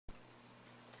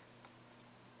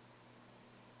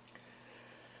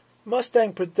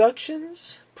Mustang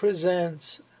Productions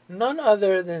presents none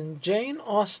other than Jane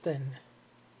Austen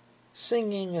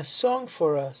singing a song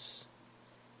for us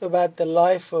about the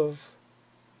life of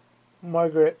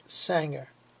Margaret Sanger.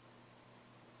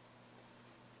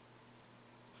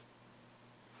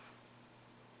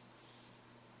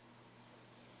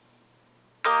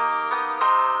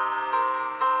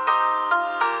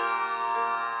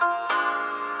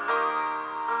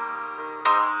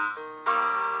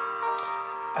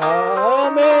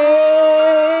 Amazing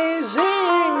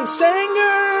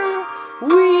Sanger,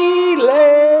 we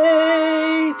later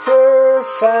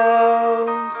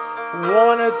found,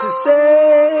 wanted to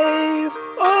save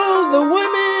all the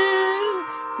women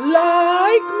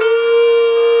like me.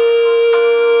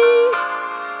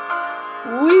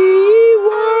 We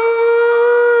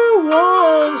were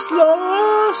once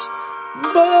lost,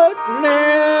 but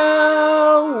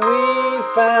now we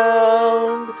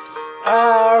found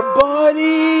our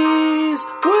bodies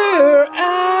were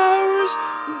ours,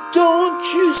 don't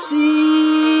you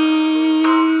see?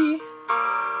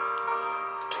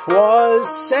 'Twas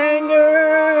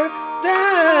Sanger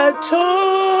that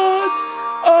taught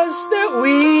us that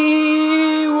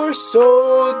we were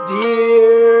so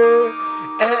dear,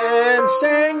 and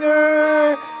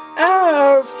Sanger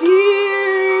our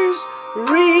fears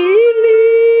relieved.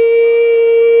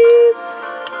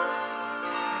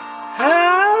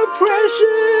 How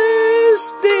precious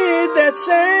did that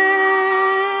Sanger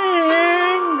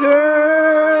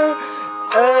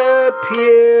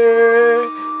appear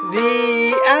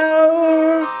the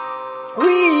hour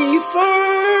we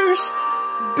first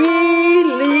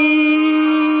believed.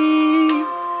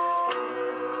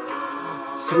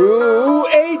 Through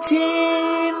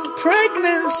 18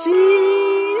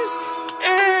 pregnancies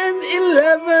and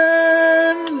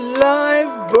 11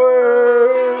 live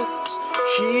births,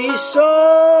 she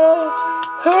saw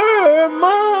her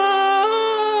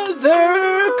mother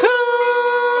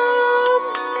come.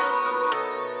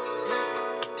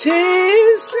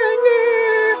 'Tis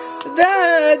Sanger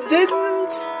that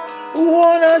didn't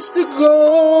want us to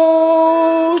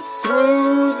go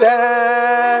through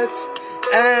that,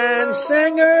 and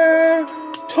Sanger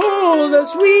told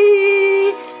us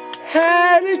we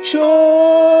had a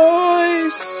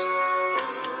choice.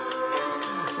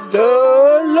 The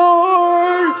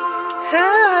Lord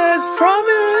has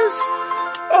promised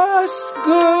us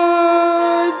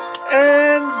good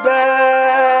and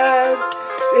bad.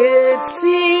 It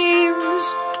seems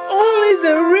only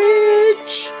the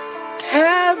rich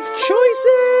have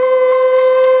choices.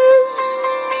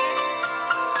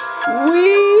 We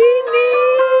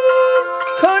need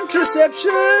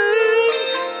contraception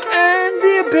and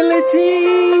the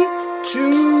ability to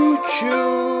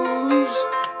choose,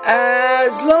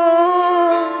 as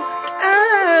long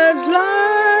as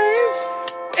life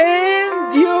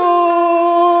endures.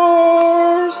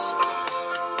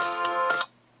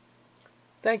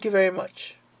 Thank you very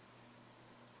much.